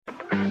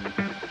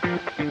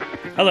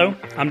Hello,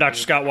 I'm Dr.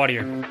 Scott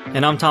Wadier.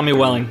 And I'm Tommy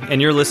Welling,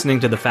 and you're listening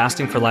to the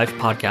Fasting for Life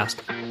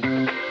podcast.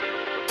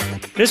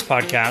 This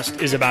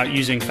podcast is about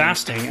using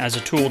fasting as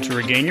a tool to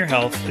regain your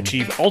health,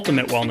 achieve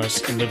ultimate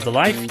wellness, and live the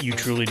life you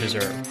truly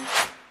deserve.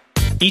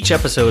 Each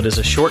episode is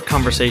a short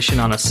conversation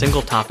on a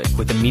single topic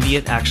with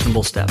immediate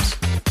actionable steps.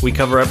 We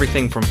cover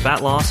everything from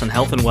fat loss and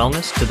health and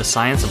wellness to the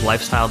science of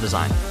lifestyle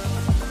design.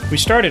 We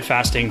started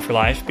Fasting for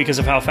Life because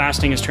of how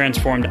fasting has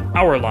transformed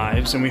our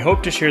lives, and we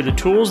hope to share the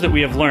tools that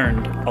we have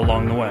learned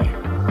along the way.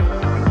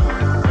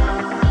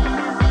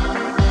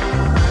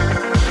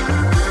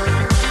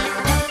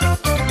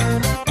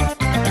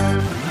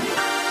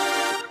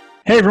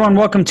 Hey everyone,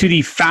 welcome to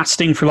the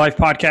Fasting for Life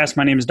podcast.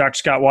 My name is Dr.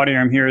 Scott Wadier.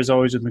 I'm here as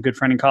always with my good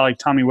friend and colleague,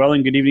 Tommy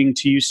Welling. Good evening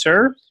to you,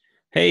 sir.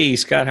 Hey,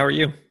 Scott, how are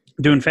you?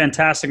 Doing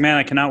fantastic, man.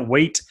 I cannot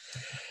wait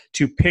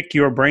to pick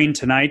your brain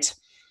tonight,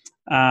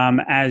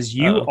 as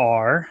you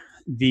are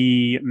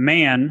the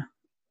man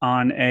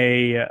on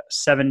a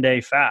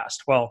 7-day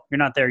fast. Well, you're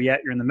not there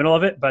yet. You're in the middle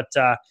of it, but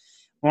I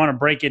want to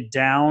break it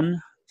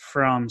down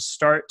from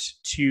start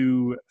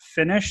to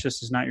finish.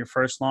 This is not your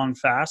first long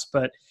fast,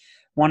 but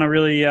want to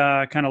really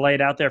kind of lay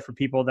it out there for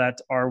people that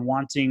are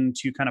wanting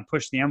to kind of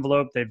push the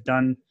envelope. They've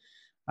done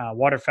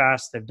water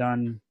fast. They've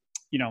done,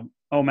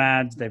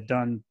 OMADs. They've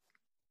done,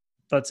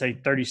 let's say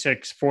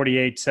 36,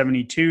 48,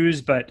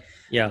 72s, but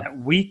that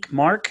week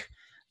mark,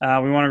 we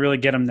want to really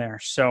get them there.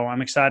 So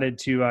I'm excited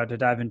to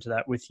dive into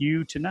that with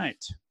you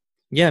tonight.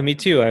 Yeah, me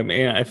too. I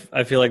mean,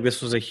 I feel like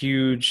this was a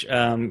huge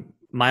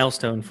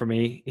milestone for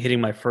me,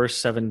 hitting my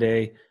first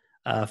 7-day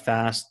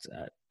fast.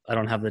 I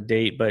don't have the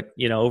date, but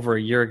over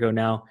a year ago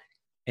now.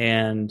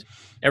 And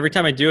every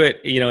time I do it,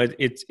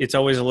 it's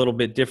always a little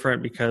bit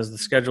different because the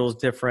schedule is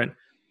different.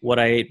 What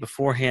I ate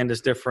beforehand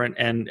is different,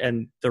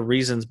 and the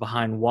reasons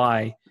behind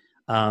why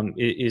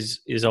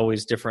is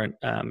always different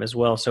as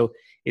well. So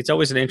it's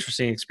always an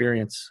interesting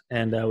experience,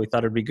 and we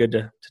thought it'd be good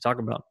to talk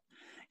about.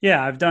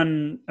 Yeah, I've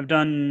done.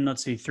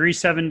 Let's see, 3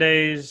 7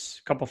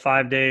 days, a couple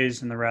 5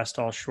 days, and the rest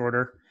all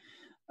shorter.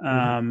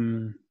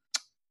 And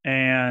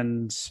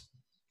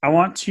I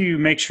want to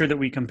make sure that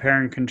we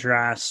compare and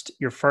contrast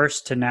your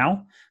first to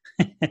now,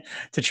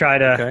 to try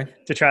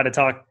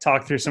to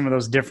talk through some of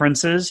those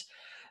differences.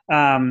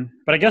 But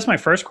I guess my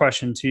first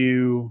question to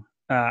you,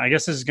 I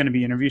guess this is going to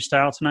be interview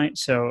style tonight,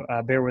 so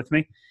bear with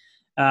me.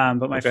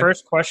 But my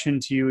first question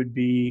to you would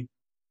be,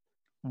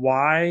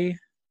 why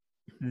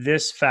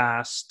this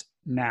fast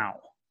now?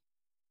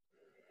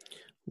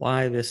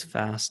 Why this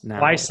fast now?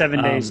 Why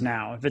 7 days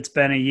now? If it's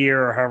been a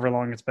year or however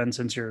long it's been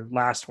since your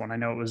last one. I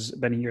know it's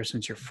been a year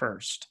since your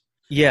first.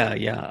 Yeah.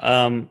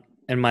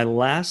 And my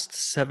last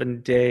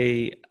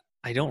 7-day,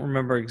 I don't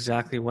remember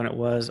exactly when it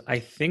was. I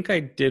think I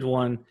did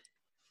one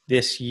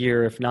this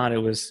year. If not, it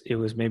was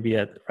maybe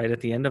right at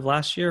the end of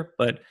last year.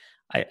 But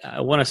I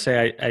want to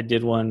say I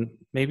did one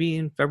maybe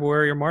in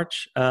February or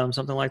March,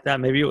 something like that.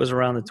 Maybe it was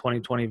around the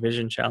 2020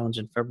 Vision Challenge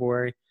in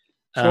February.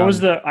 So what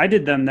was I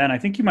did them then. I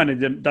think you might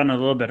have done it a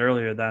little bit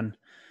earlier then.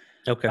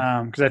 Okay.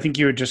 Because I think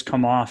you had just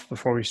come off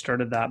before we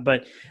started that.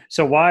 But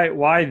so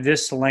why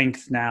this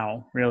length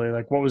now, really?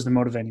 Like, what was the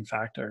motivating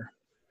factor?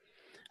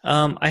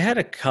 I had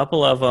a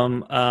couple of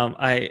them.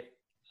 I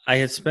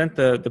had spent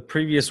the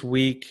previous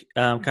week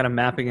kind of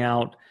mapping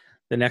out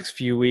the next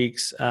few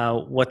weeks,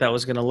 what that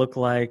was going to look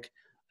like,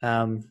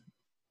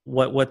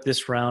 what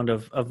this round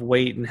of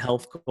weight and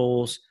health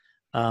goals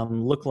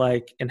look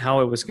like, and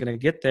how I was going to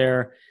get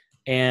there.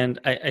 And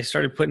I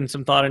started putting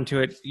some thought into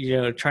it,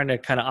 trying to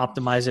kind of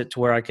optimize it to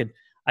where I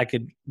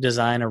could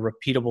design a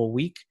repeatable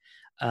week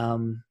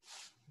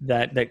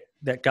that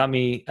got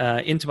me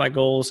into my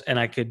goals, and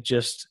I could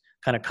just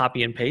kind of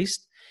copy and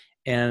paste.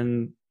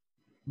 And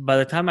by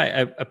the time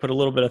I put a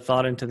little bit of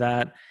thought into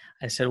that,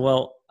 I said,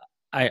 well,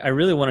 I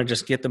really want to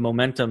just get the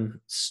momentum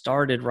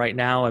started right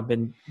now. I've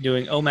been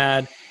doing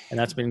OMAD, and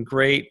that's been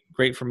great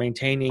for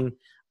maintaining,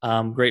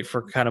 great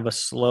for kind of a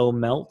slow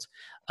melt.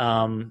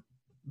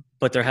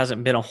 But there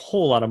hasn't been a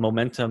whole lot of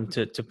momentum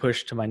to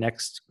push to my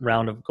next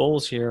round of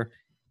goals here.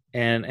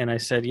 And I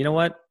said, you know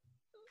what?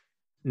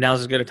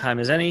 Now's as good a time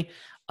as any.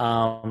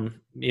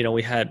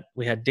 We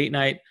had date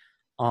night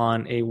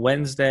on a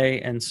Wednesday.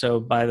 And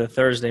so by the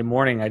Thursday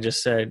morning, I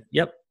just said,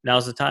 yep,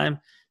 now's the time.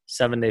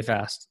 7-day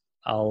fast.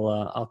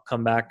 I'll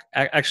come back.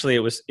 Actually, it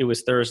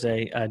was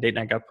Thursday. Date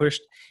night got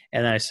pushed.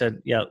 And then I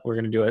said, yeah, we're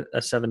going to do a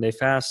 7-day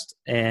fast,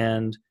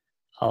 and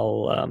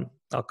I'll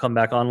come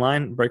back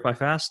online, break my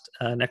fast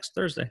next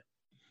Thursday.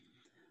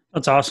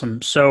 That's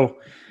awesome. So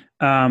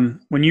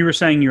when you were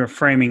saying you were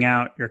framing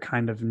out your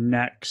kind of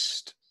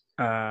next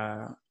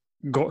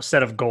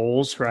set of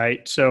goals,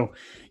 right? So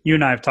you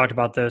and I have talked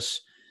about this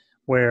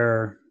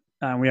where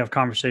we have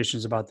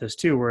conversations about this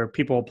too, where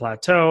people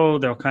plateau.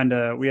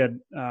 We had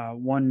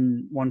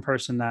one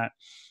person that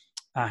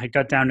had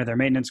got down to their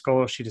maintenance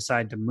goal. She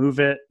decided to move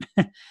it,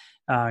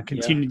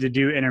 continued to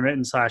do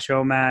intermittent /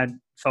 OMAD,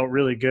 felt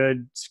really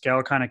good.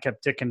 Scale kind of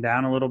kept ticking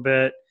down a little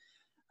bit.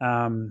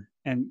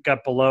 And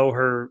got below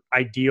her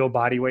ideal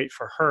body weight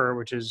for her,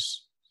 which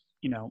is,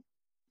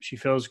 she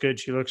feels good.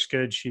 She looks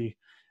good. She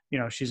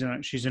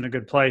she's in a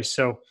good place.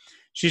 So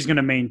she's going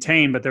to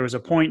maintain, but there was a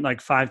point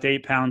like 5 to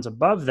 8 pounds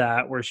above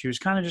that where she was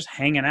kind of just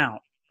hanging out,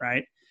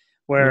 right?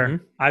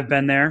 Where I've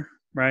been there,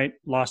 right?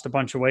 Lost a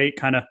bunch of weight,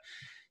 kind of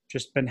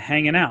just been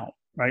hanging out,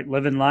 right?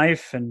 Living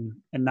life and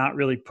not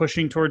really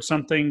pushing towards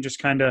something, just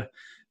kind of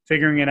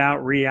figuring it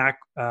out,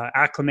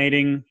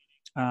 acclimating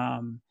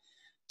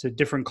to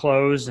different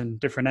clothes and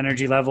different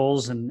energy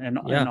levels and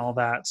all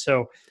that.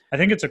 So I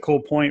think it's a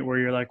cool point where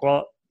you're like,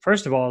 well,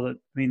 first of all,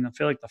 I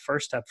feel like the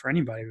first step for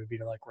anybody would be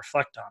to like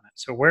reflect on it.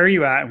 So where are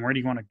you at and where do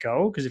you want to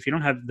go? Because if you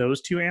don't have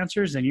those two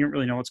answers, then you don't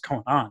really know what's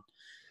going on.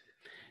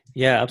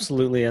 Yeah,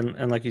 absolutely.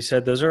 And like you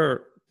said,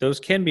 those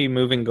can be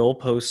moving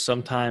goalposts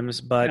sometimes,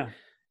 but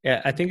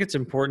yeah, I think it's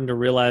important to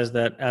realize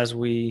that as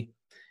we,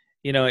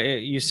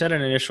 you set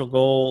an initial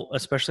goal,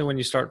 especially when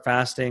you start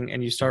fasting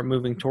and you start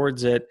moving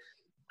towards it.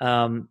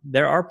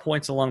 There are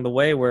points along the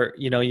way where,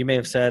 you may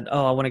have said,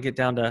 oh, I want to get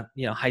down to,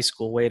 high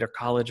school weight or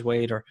college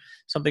weight or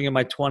something in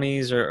my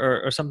 20s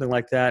or something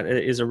like that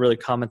is a really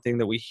common thing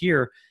that we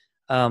hear.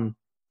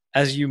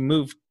 As you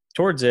move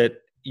towards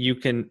it, you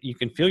can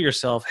feel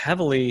yourself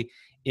heavily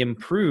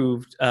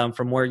improved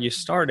from where you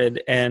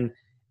started, and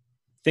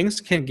things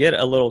can get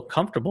a little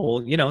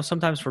comfortable,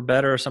 sometimes for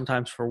better,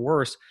 sometimes for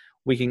worse.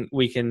 We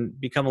can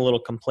become a little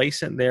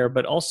complacent there,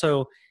 but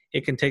also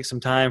it can take some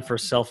time for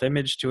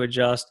self-image to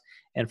adjust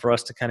and for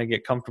us to kind of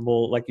get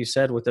comfortable, like you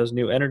said, with those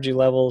new energy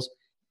levels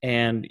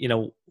and,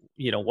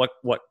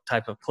 what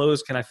type of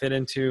clothes can I fit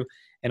into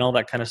and all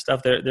that kind of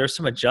stuff. There's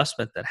some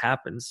adjustment that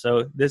happens.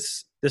 So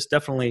this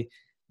definitely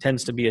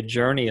tends to be a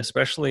journey,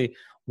 especially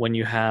when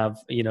you have,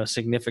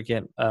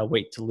 significant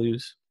weight to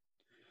lose.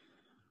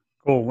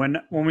 Cool.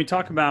 When we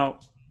talk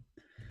about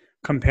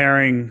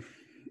comparing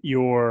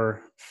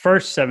your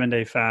first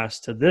 7-day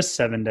fast to this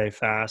 7-day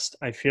fast,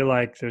 I feel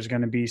like there's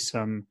going to be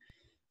some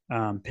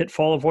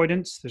pitfall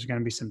avoidance. There's going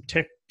to be some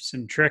tips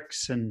and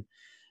tricks and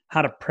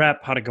how to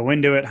prep, how to go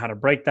into it, how to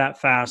break that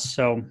fast.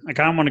 So I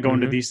kind of want to go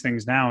into these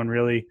things now and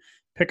really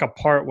pick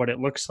apart what it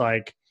looks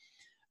like.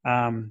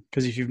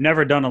 Because if you've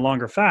never done a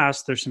longer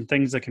fast, there's some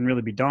things that can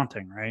really be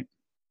daunting, right?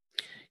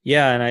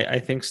 Yeah. And I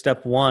think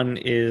step one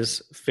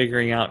is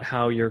figuring out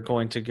how you're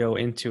going to go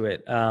into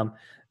it.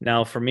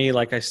 Now for me,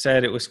 like I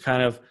said, it was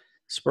kind of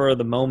spur of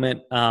the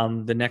moment.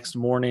 The next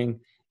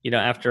morning,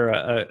 after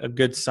a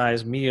good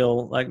sized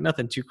meal, like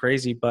nothing too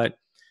crazy, but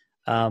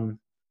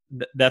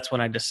that's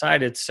when I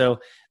decided. So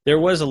there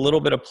was a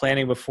little bit of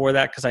planning before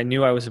that because I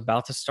knew I was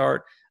about to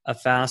start a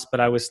fast, but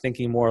I was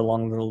thinking more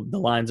along the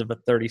lines of a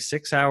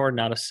 36-hour,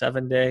 not a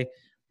 7-day,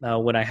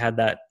 when I had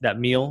that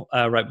meal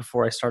right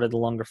before I started the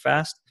longer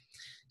fast.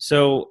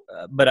 So,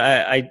 but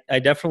I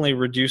definitely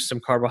reduced some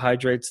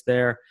carbohydrates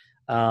there.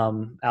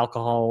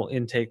 Alcohol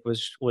intake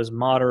was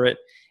moderate,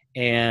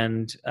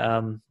 and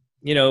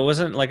it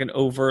wasn't like an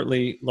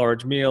overtly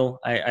large meal.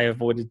 I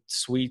avoided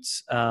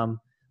sweets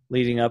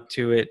leading up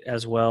to it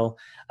as well,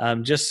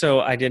 just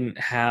so I didn't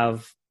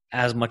have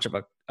as much of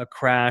a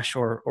crash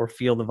or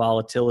feel the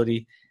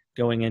volatility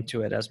going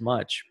into it as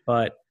much.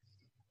 But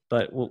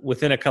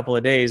within a couple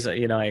of days,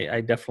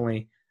 I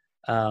definitely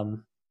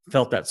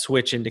felt that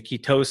switch into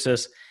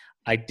ketosis.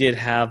 I did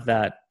have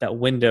that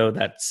window,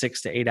 that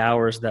 6 to 8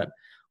 hours that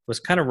was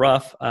kind of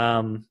rough.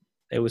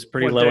 It was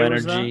pretty low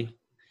energy.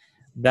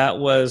 That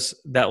was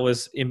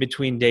in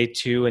between day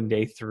 2 and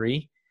day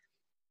 3.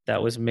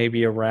 That was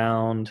maybe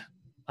around,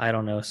 I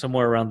don't know,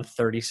 somewhere around the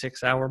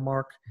 36-hour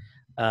mark.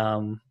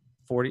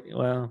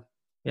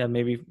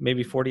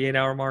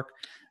 48-hour mark,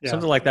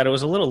 something like that. It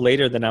was a little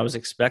later than I was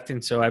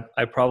expecting, so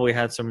I probably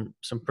had some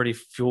pretty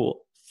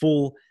full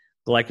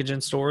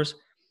glycogen stores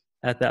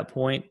at that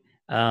point.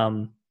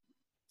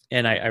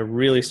 And I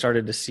really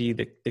started to see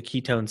the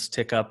ketones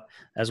tick up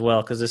as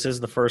well, because this is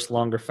the first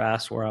longer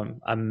fast where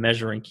I'm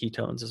measuring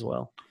ketones as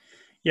well.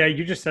 Yeah,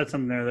 you just said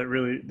something there that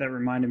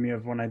reminded me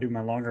of when I do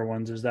my longer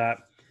ones, is that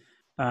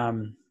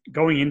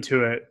going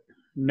into it,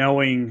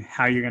 knowing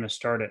how you're going to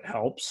start it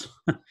helps.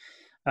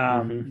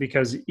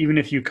 Because even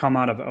if you come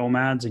out of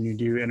OMADs and you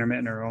do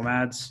intermittent or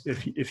OMADs,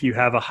 if you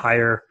have a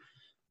higher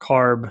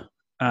carb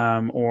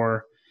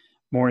or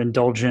more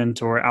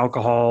indulgent or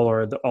alcohol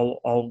or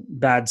all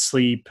bad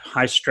sleep,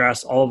 high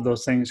stress, all of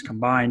those things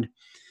combined.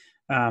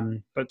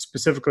 But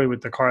specifically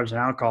with the carbs and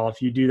alcohol,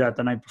 if you do that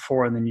the night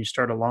before and then you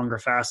start a longer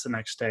fast the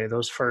next day,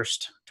 those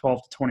first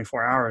 12 to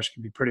 24 hours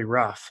can be pretty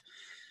rough.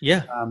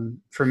 Yeah.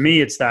 For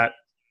me, it's that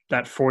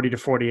 40 to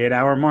 48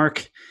 hour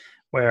mark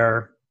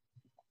where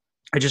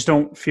I just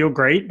don't feel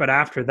great. But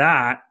after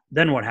that,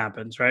 then what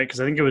happens, right?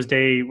 Because I think it was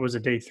day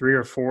 3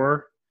 or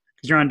 4?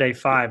 Because you're on day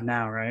 5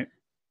 now, right?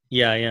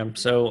 Yeah, I am.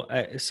 So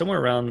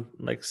somewhere around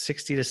like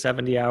 60 to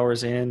 70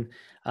 hours in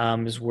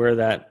is where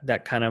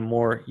that kind of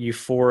more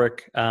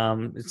euphoric.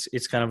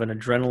 It's kind of an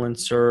adrenaline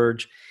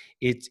surge.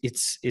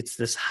 It's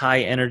this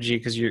high energy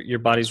because your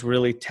body's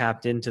really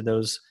tapped into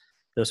those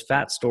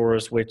fat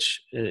stores,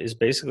 which is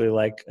basically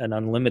like an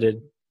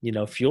unlimited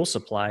fuel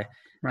supply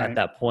at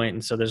that point.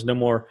 And so there's no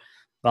more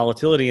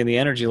volatility in the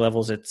energy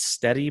levels. It's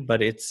steady,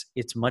 but it's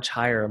much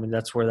higher. I mean,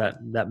 that's where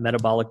that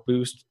metabolic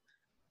boost,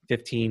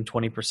 15,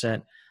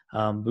 20%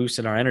 boost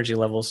in our energy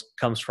levels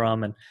comes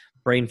from, and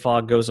brain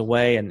fog goes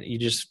away, and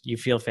you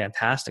feel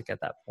fantastic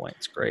at that point.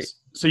 It's great.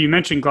 So you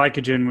mentioned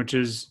glycogen, which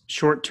is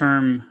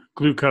short-term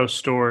glucose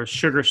stores,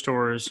 sugar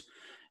stores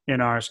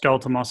in our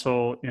skeletal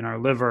muscle, in our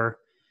liver.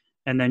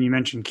 And then you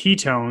mentioned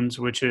ketones,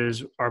 which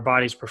is our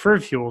body's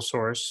preferred fuel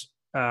source.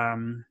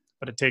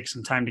 But it takes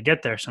some time to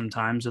get there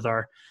sometimes with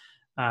our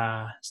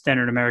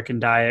standard American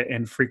diet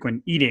and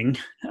frequent eating.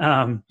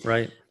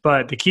 Right.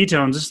 But the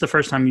ketones, this is the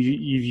first time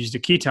you've used a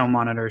ketone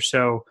monitor.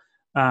 So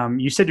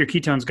you said your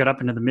ketones got up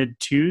into the mid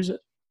twos?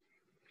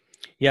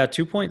 Yeah,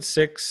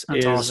 2.6 That's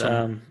is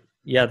awesome.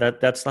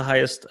 that's the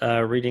highest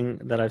reading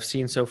that I've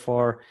seen so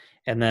far.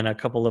 And then a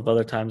couple of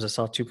other times I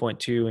saw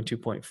 2.2 and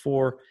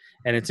 2.4.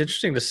 And it's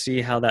interesting to see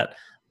how that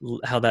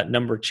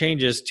number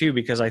changes too,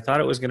 because I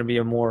thought it was going to be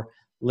a more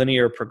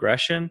linear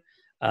progression,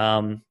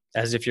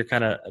 as if you're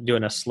kind of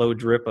doing a slow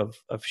drip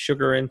of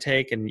sugar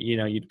intake, and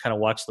you'd kind of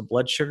watch the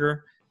blood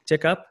sugar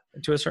tick up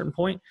to a certain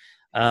point.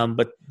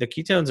 But the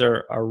ketones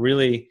are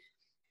really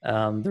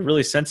they're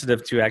really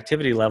sensitive to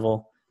activity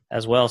level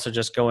as well. So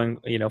just going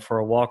for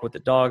a walk with the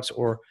dogs,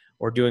 or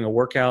doing a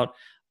workout,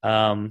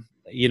 and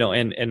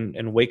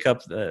wake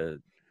up,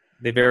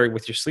 they vary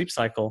with your sleep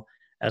cycle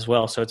as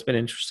well. So it's been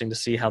interesting to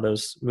see how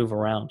those move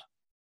around.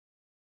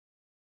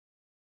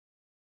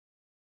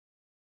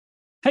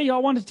 Hey, y'all, I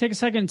wanted to take a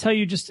second and tell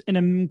you just an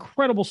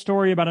incredible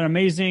story about an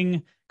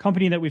amazing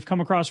company that we've come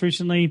across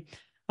recently.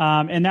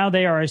 And now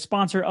they are a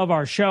sponsor of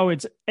our show.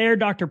 It's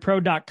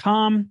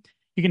airdoctorpro.com.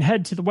 You can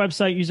head to the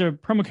website, use a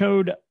promo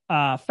code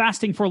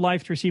Fasting for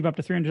Life to receive up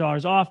to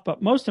 $300 off.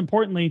 But most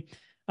importantly,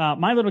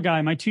 my little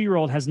guy, my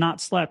 2-year-old, has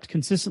not slept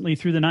consistently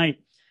through the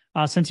night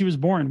since he was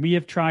born. We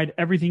have tried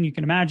everything you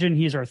can imagine.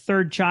 He is our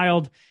third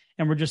child.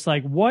 And we're just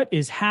like, what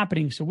is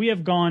happening? So we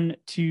have gone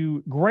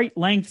to great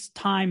lengths,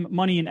 time,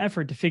 money, and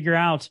effort to figure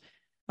out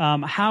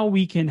how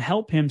we can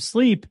help him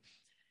sleep.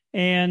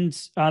 And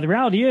the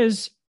reality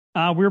is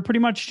we're pretty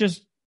much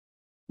just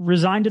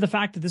resigned to the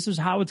fact that this is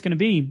how it's going to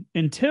be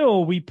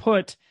until we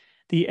put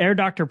the Air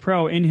Doctor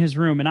Pro in his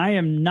room. And I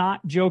am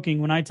not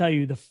joking when I tell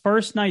you the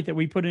first night that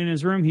we put it in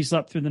his room, he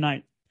slept through the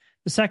night.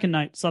 The second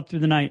night, slept through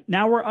the night.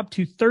 Now we're up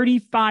to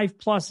 35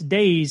 plus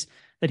days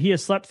that he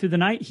has slept through the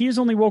night. He has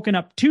only woken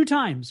up 2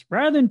 times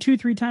rather than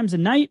 2-3 times a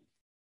night,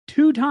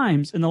 2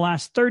 times in the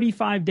last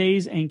 35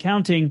 days and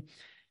counting.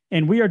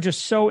 And we are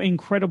just so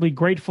incredibly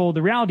grateful.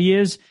 The reality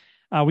is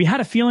we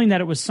had a feeling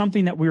that it was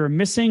something that we were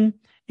missing.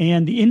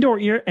 And the indoor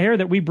air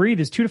that we breathe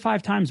is 2 to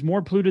 5 times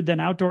more polluted than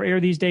outdoor air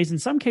these days. In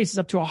some cases,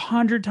 up to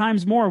 100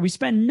 times more. We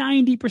spend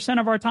 90%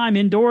 of our time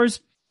indoors,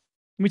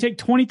 and we take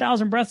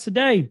 20,000 breaths a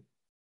day.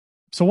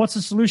 So what's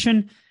the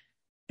solution?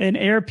 An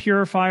air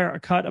purifier, a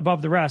cut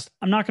above the rest.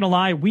 I'm not going to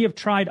lie. We have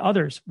tried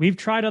others. We've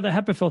tried other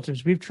HEPA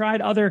filters. We've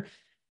tried other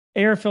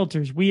air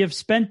filters. We have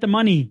spent the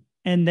money,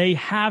 and they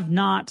have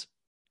not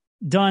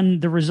done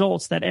the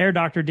results that Air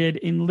Doctor did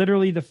in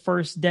literally the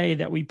first day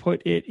that we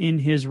put it in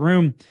his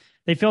room.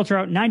 They filter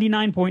out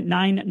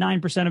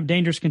 99.99% of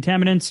dangerous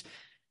contaminants.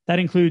 That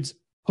includes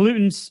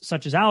pollutants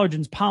such as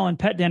allergens, pollen,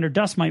 pet dander,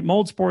 dust mite,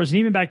 mold spores, and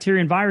even bacteria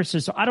and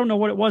viruses. So I don't know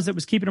what it was that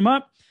was keeping them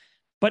up,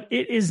 but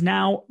it is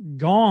now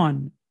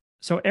gone.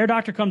 So Air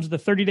Doctor comes with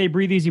a 30-day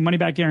breathe easy money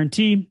back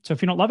guarantee. So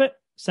if you don't love it,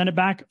 send it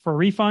back for a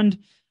refund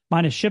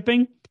minus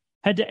shipping.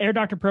 Head to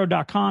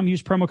airdoctorpro.com.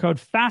 Use promo code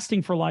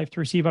FASTING for Life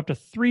to receive up to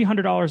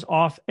 $300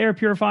 off air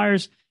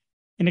purifiers.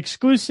 An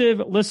exclusive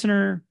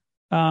listener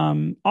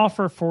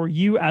offer for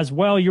you as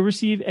well. You'll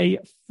receive a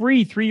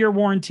free 3-year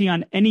warranty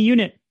on any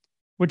unit,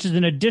 which is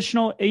an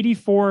additional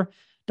 $84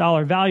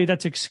 value.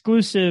 That's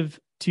exclusive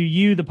to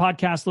you, the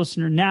podcast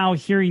listener, now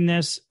hearing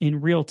this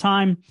in real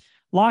time.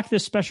 Lock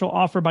this special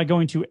offer by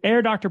going to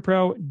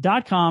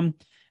airdoctorpro.com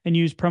and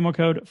use promo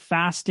code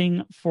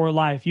Fasting for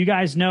Life. You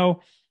guys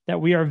know that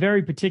we are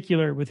very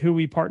particular with who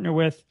we partner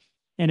with.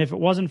 And if it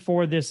wasn't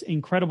for this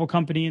incredible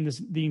company and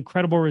the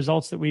incredible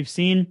results that we've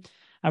seen,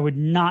 I would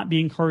not be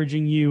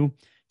encouraging you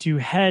to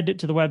head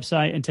to the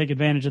website and take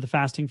advantage of the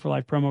Fasting for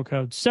Life promo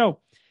code. So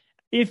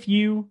if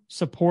you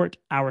support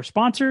our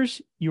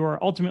sponsors, you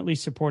are ultimately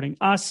supporting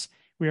us.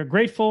 We are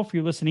grateful for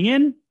you listening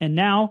in. And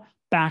now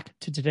back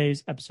to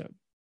today's episode.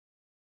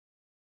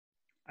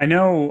 I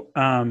know,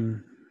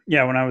 when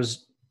I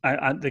was,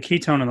 the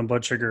ketone and the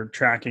blood sugar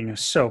tracking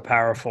is so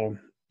powerful.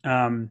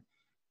 And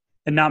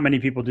not many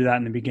people do that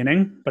in the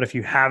beginning, but if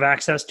you have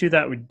access to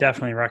that, we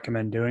definitely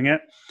recommend doing it.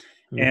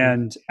 Mm-hmm.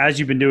 And as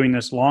you've been doing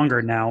this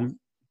longer now,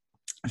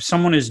 if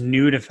someone is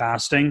new to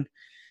fasting,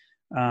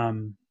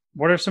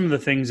 what are some of the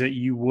things that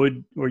you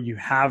would, or you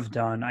have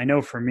done? I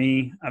know for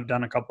me, I've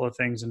done a couple of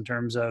things in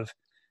terms of,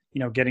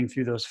 getting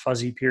through those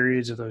fuzzy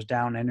periods or those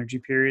down energy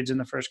periods in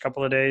the first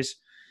couple of days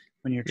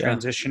when you're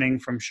transitioning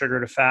from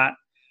sugar to fat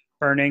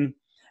burning.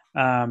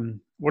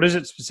 What is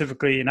it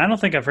specifically? And I don't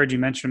think I've heard you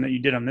mention that you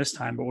did them this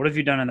time, but what have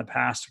you done in the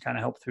past to kind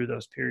of help through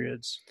those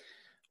periods?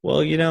 Well,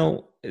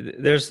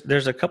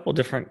 there's a couple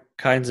different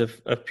kinds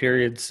of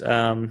periods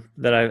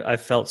that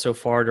I've felt so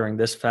far during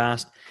this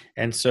fast.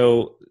 And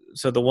so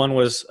the one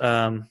was,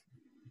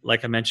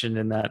 like I mentioned,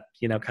 in that,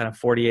 kind of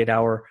 48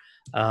 hour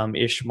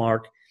ish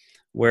mark.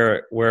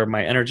 where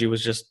my energy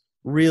was just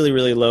really,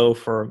 really low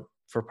for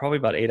probably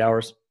about 8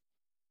 hours.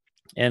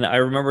 And I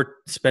remember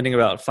spending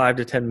about 5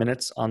 to 10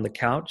 minutes on the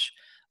couch,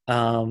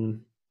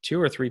 2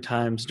 or 3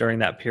 times during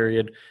that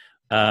period,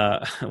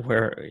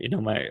 where,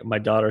 my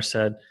daughter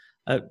said,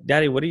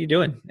 "Daddy, what are you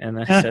doing?" And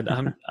I said,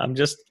 I'm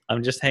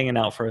just hanging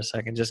out for a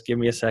second. Just give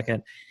me a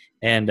second,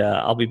 and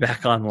I'll be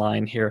back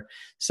online here."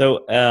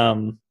 So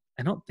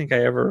I don't think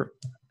I ever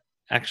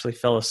actually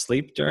fell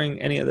asleep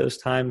during any of those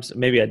times.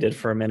 Maybe I did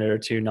for a minute or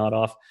two, not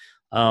off,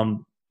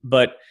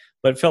 but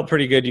it felt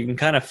pretty good. You can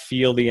kind of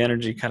feel the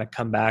energy kind of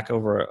come back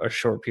over a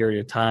short period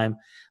of time.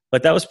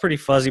 But that was pretty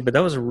fuzzy. But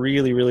that was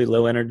really, really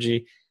low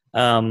energy.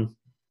 But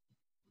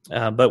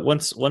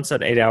once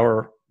that 8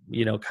 hour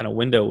kind of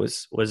window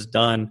was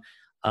done,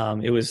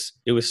 it was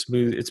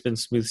smooth. It's been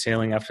smooth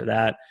sailing after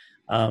that.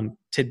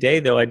 Today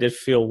though, I did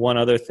feel one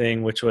other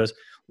thing, which was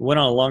we went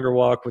on a longer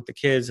walk with the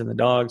kids and the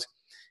dogs,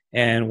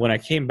 and when I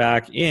came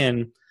back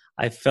in,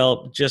 I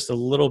felt just a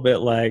little bit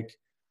like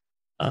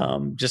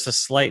just a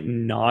slight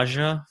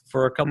nausea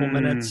for a couple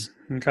minutes.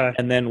 Okay.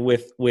 And then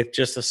with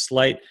just a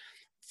slight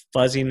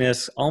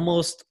fuzziness,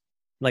 almost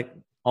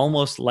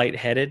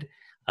lightheaded.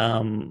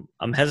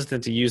 I'm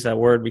hesitant to use that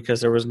word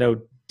because there was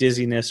no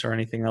dizziness or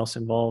anything else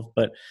involved.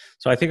 But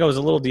so I think I was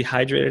a little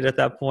dehydrated at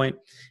that point.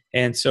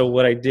 And so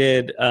what I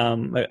did,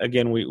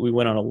 again, we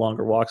went on a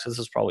longer walk. So this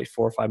was probably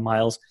 4 or 5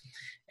 miles,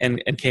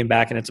 and came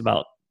back, and it's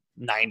about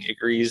 90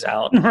 degrees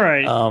out.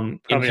 Right. In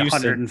Probably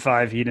Houston.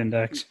 105 heat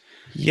index.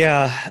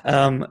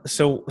 Yeah.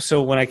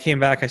 So when I came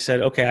back, I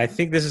said, okay, I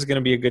think this is going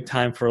to be a good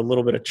time for a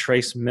little bit of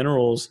trace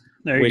minerals.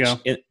 There you go.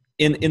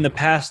 In the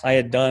past, I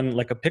had done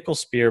like a pickle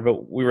spear,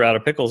 but we were out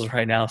of pickles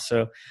right now.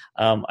 So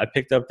I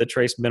picked up the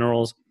trace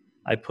minerals.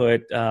 I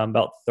put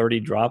about 30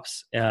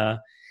 drops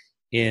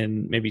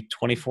in maybe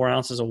 24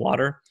 ounces of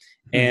water.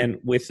 Mm-hmm. And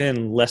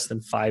within less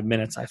than 5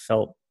 minutes, I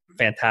felt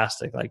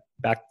fantastic, like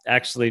back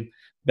actually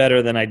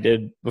better than I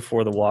did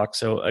before the walk.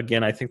 So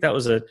again, I think that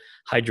was a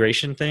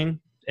hydration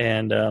thing,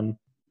 and a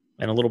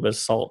little bit of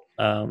salt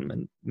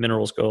and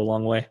minerals go a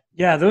long way.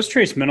 Yeah, those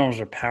trace minerals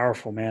are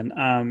powerful, man.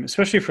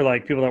 Especially for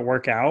like people that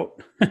work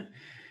out.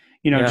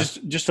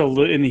 Just a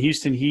little in the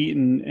Houston heat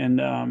and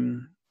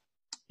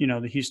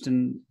the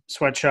Houston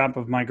sweatshop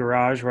of my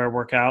garage where I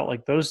work out.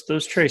 Like those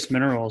trace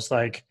minerals,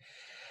 like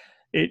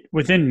it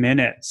within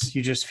minutes,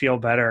 you just feel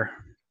better.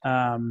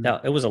 Yeah,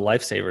 it was a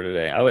lifesaver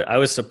today. I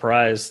was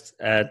surprised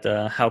at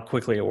how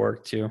quickly it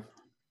worked too.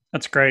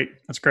 That's great.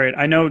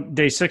 I know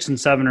day 6 and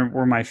 7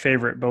 were my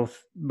favorite,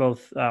 both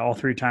all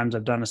 3 times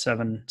I've done a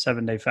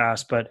 7-day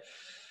fast. But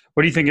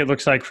what do you think it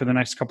looks like for the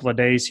next couple of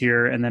days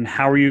here? And then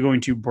how are you going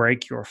to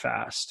break your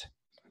fast?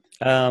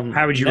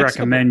 How would you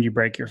recommend you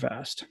break your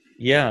fast?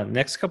 Yeah,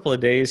 next couple of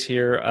days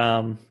here,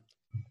 I'm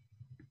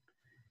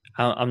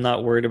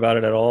not worried about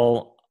it at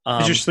all.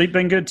 Has your sleep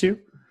been good too?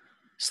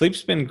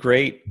 Sleep's been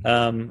great.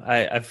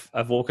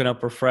 I've woken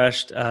up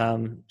refreshed.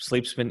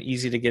 Sleep's been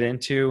easy to get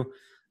into.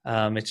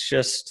 It's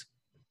just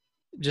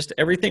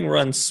everything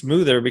runs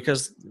smoother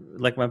because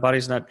like my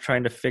body's not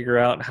trying to figure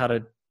out how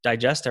to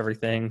digest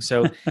everything.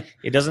 So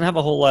it doesn't have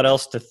a whole lot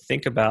else to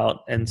think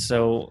about. And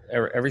so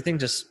everything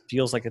just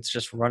feels like it's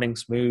just running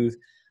smooth,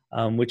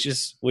 which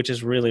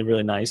is really,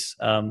 really nice.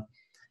 And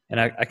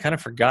I kind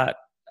of forgot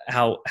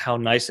how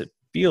nice it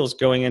feels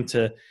going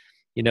into,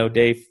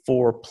 day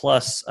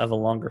 4+ of a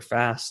longer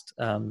fast,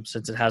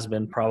 since it has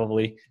been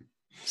probably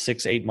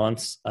 6-8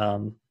 months,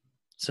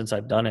 since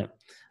I've done it.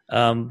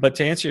 But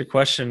to answer your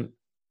question,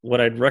 what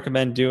I'd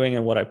recommend doing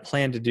and what I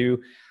plan to do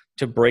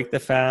to break the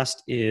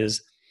fast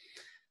is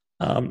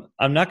I'm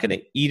not going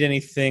to eat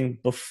anything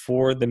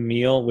before the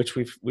meal, which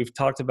we've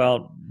talked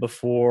about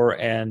before,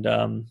 and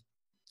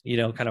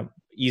kind of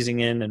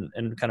easing in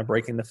and kind of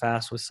breaking the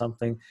fast with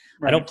something.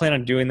 Right. I don't plan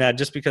on doing that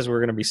just because we're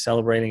going to be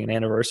celebrating an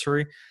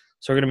anniversary.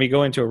 So we're going to be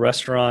going to a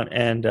restaurant,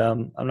 and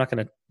I'm not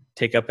going to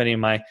take up any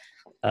of my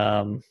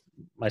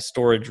my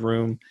storage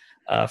room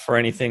for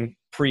anything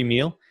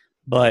pre-meal.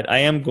 But I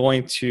am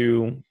going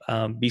to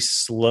be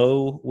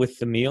slow with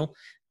the meal,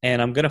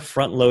 and I'm going to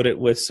front load it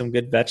with some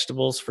good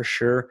vegetables for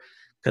sure,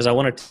 because I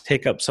want to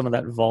take up some of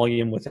that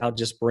volume without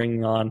just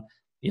bringing on,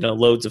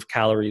 loads of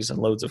calories and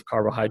loads of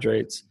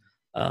carbohydrates.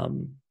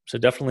 So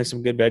definitely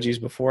some good veggies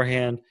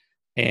beforehand,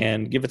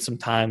 and give it some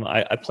time.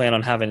 I plan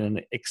on having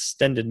an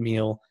extended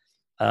meal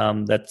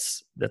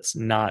that's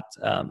not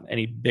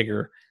any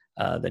bigger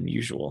than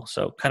usual.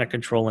 So kind of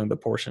controlling the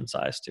portion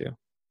size too.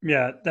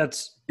 Yeah,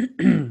 that's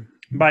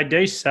by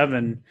day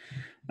 7.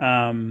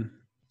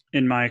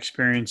 In my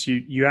experience,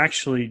 you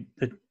actually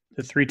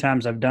the 3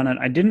 times I've done it,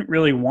 I didn't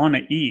really want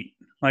to eat.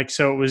 Like,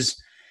 so it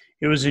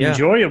was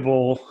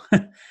enjoyable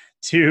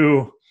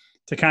to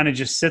kind of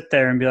just sit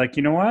there and be like,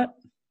 you know what?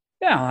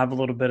 Yeah, I'll have a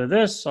little bit of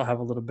this. I'll have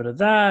a little bit of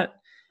that.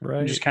 Right.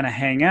 And just kind of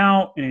hang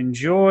out and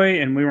enjoy.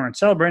 And we weren't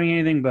celebrating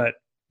anything, but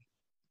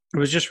it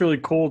was just really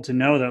cool to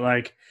know that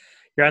like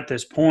you're at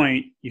this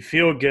point, you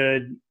feel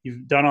good,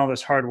 you've done all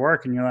this hard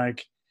work, and you're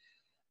like,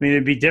 I mean,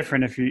 it'd be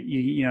different if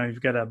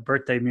you've got a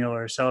birthday meal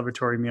or a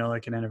celebratory meal,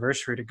 like an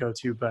anniversary to go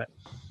to. But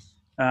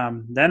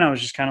then I was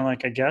just kind of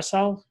like, I guess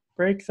I'll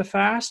break the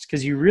fast,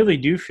 because you really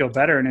do feel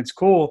better. And it's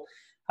cool.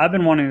 I've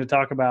been wanting to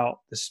talk about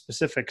the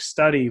specific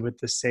study with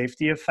the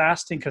safety of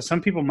fasting, because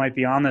some people might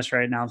be on this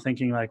right now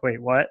thinking like,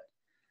 wait, what?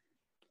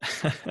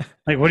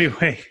 Like, what do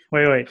you,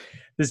 wait,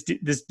 this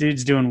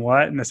dude's doing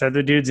what? And this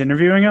other dude's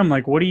interviewing him.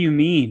 Like, what do you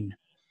mean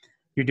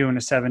you're doing a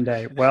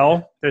 7-day?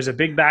 Well, there's a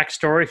big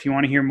backstory. If you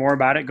want to hear more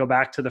about it, go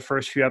back to the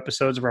first few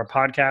episodes of our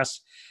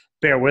podcast.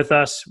 Bear with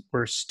us.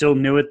 We're still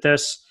new at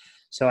this.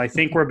 So I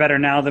think we're better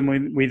now than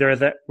we were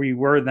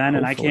then. Hopefully,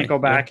 and I can't go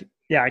back.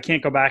 Yeah, I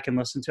can't go back and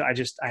listen to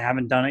it. I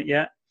haven't done it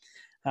yet.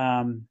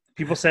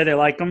 People say they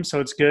like them,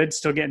 so it's good.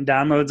 Still getting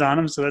downloads on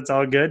them, so that's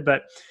all good.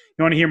 But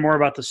you want to hear more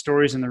about the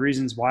stories and the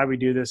reasons why we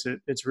do this,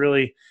 it's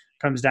really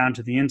comes down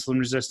to the insulin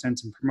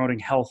resistance and promoting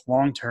health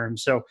long term.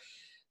 So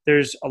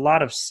there's a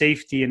lot of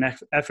safety and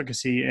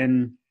efficacy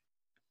in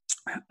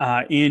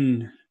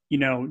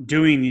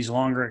doing these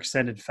longer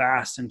extended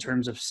fasts in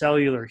terms of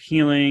cellular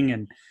healing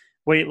and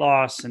weight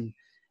loss and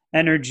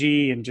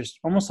energy and just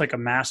almost like a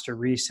master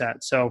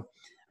reset. So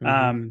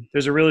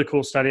there's a really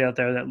cool study out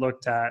there that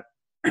looked at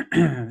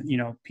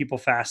people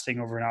fasting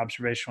over an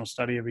observational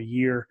study of a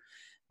year,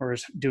 or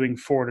is doing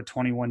 4 to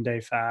 21 day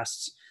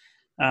fasts.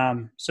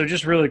 So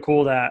just really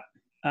cool that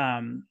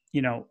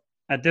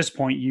at this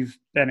point you've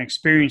been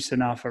experienced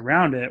enough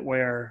around it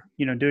where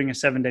doing a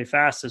 7-day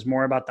fast is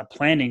more about the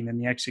planning than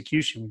the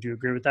execution. Would you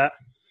agree with that?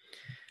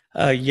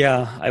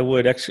 Yeah, I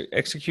would.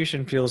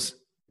 Execution feels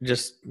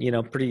just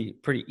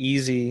pretty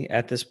easy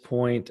at this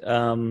point.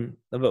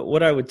 But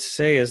what I would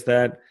say is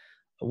that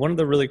one of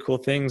the really cool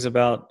things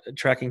about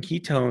tracking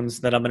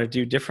ketones that I'm going to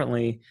do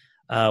differently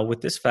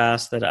with this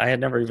fast that I had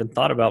never even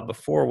thought about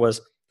before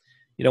was,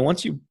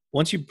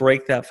 once you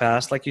break that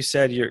fast, like you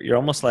said, you're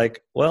almost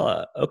like,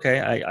 well,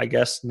 okay, I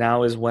guess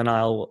now is when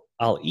I'll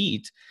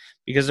eat,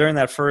 because during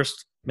that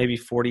first maybe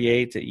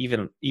 48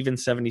 to even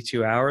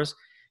 72 hours,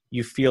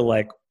 you feel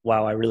like,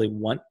 wow, I really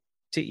want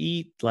to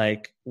eat.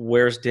 Like,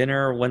 where's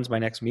dinner? When's my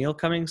next meal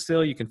coming?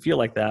 Still, you can feel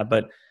like that,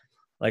 but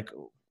like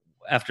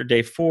after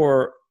day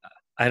 4,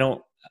 I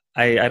don't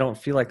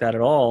feel like that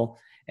at all.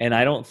 And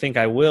I don't think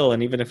I will.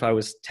 And even if I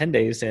was 10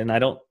 days in, I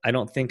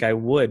don't think I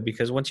would,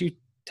 because once you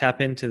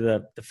tap into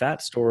the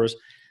fat stores,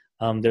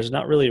 there's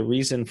not really a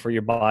reason for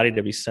your body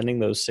to be sending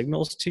those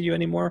signals to you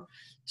anymore.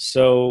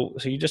 So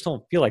you just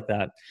don't feel like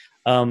that.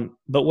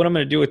 But what I'm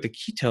going to do with the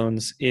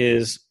ketones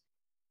is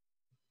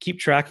keep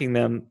tracking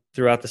them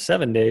throughout the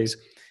 7 days.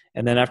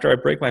 And then after I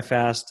break my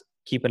fast,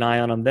 keep an eye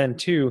on them then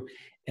too.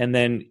 And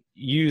then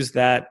use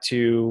that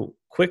to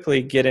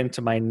quickly get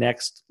into my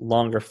next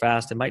longer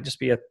fast. It might just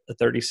be a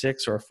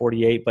 36 or a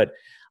 48, but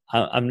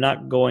I'm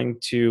not going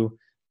to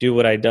do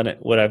what I've done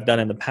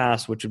in the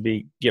past, which would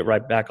be get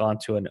right back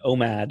onto an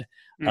OMAD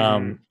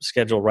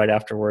schedule right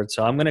afterwards.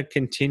 So I'm going to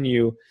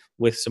continue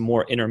with some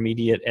more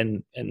intermediate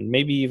and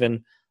maybe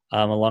even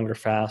a longer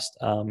fast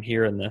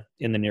here in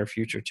the near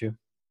future too.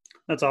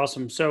 That's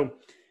awesome. So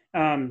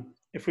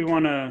if we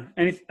want to,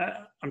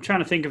 I'm trying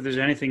to think if there's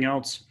anything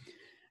else.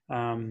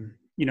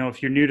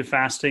 If you're new to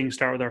fasting,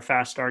 start with our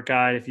fast start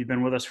guide. If you've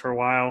been with us for a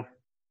while,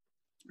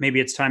 maybe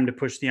it's time to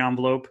push the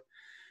envelope.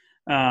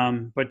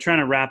 But trying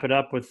to wrap it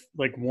up with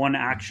like one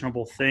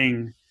actionable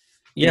thing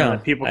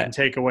that people can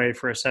take away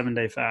for a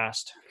 7-day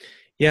fast.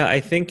 Yeah, I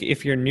think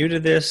if you're new to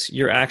this,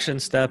 your action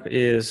step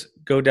is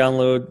go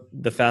download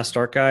the fast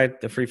start guide,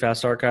 the free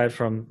fast start guide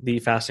from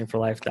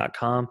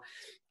thefastingforlife.com.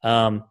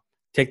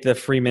 Take the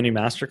free mini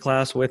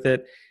masterclass with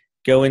it,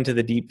 go into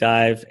the deep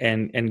dive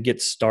and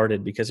get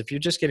started. Because if you're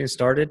just getting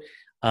started,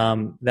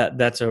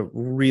 that's a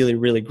really,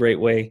 really great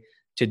way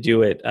to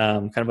do it.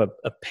 Kind of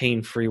a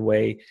pain-free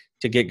way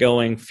to get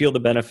going, feel the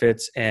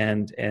benefits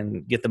and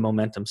get the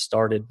momentum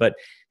started. But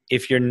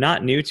if you're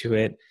not new to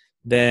it,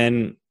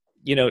 then,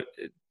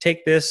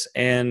 take this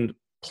and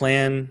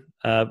plan,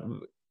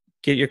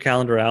 get your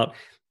calendar out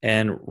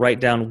and write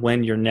down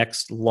when your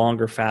next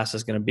longer fast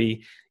is going to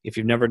be. If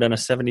you've never done a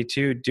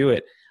 72, do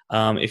it.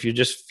 If you're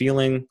just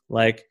feeling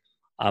like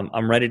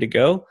I'm ready to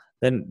go,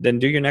 then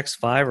do your next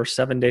 5 or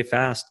 7 day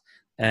fast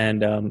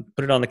and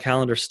put it on the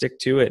calendar, stick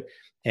to it,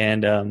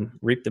 and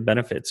reap the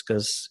benefits,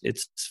 because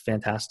it's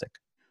fantastic.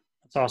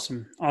 That's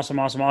awesome.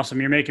 Awesome.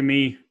 You're making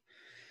me,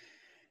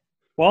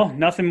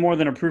 nothing more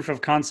than a proof of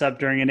concept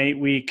during an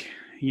 8-week,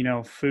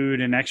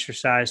 food and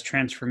exercise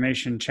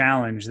transformation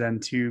challenge than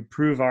to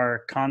prove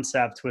our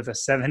concept with a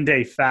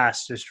 7-day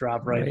fast, just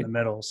drop right in the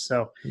middle.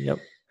 So yep.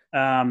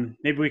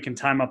 Maybe we can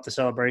time up the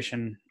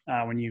celebration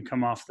when you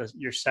come off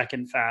your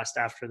second fast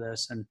after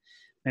this, and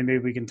maybe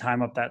we can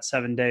time up that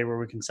 7-day where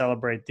we can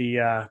celebrate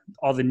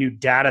all the new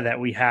data that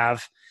we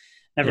have.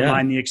 Never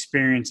mind the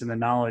experience and the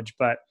knowledge,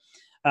 but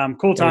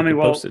cool, Tommy. We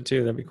could post it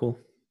too. That'd be cool.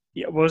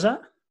 Yeah. What was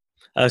that?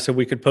 So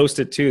we could post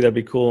it too. That'd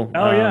be cool.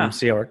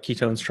 See how our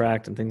ketones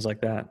tracked and things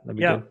like that. That'd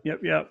be good.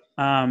 Yep.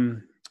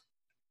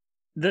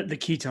 The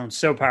ketones,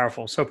 so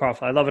powerful.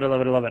 I love it. I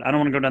don't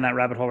want to go down that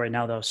rabbit hole right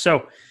now though.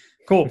 So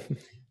cool.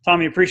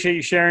 Tommy, appreciate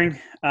you sharing.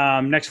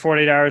 Next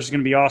 48 hours is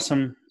going to be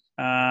awesome.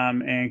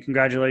 And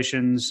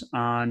congratulations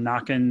on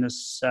knocking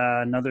this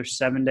another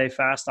 7-day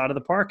fast out of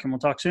the park, and we'll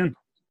talk soon.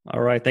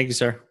 All right. Thank you,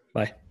 sir.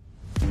 Bye.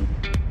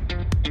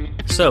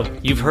 So,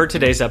 you've heard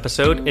today's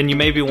episode, and you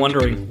may be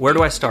wondering, where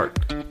do I start?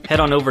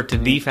 Head on over to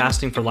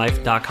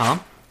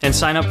thefastingforlife.com and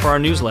sign up for our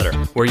newsletter,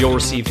 where you'll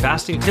receive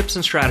fasting tips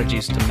and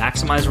strategies to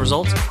maximize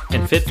results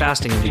and fit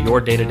fasting into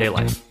your day-to-day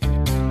life.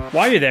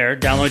 While you're there,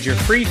 download your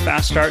free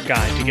Fast Start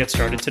guide to get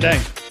started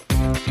today.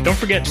 Don't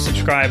forget to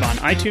subscribe on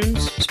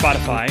iTunes,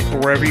 Spotify, or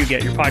wherever you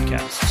get your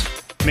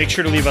podcasts. Make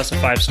sure to leave us a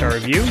 5-star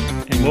review,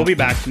 and we'll be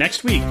back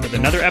next week with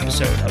another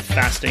episode of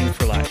Fasting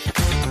for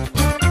Life.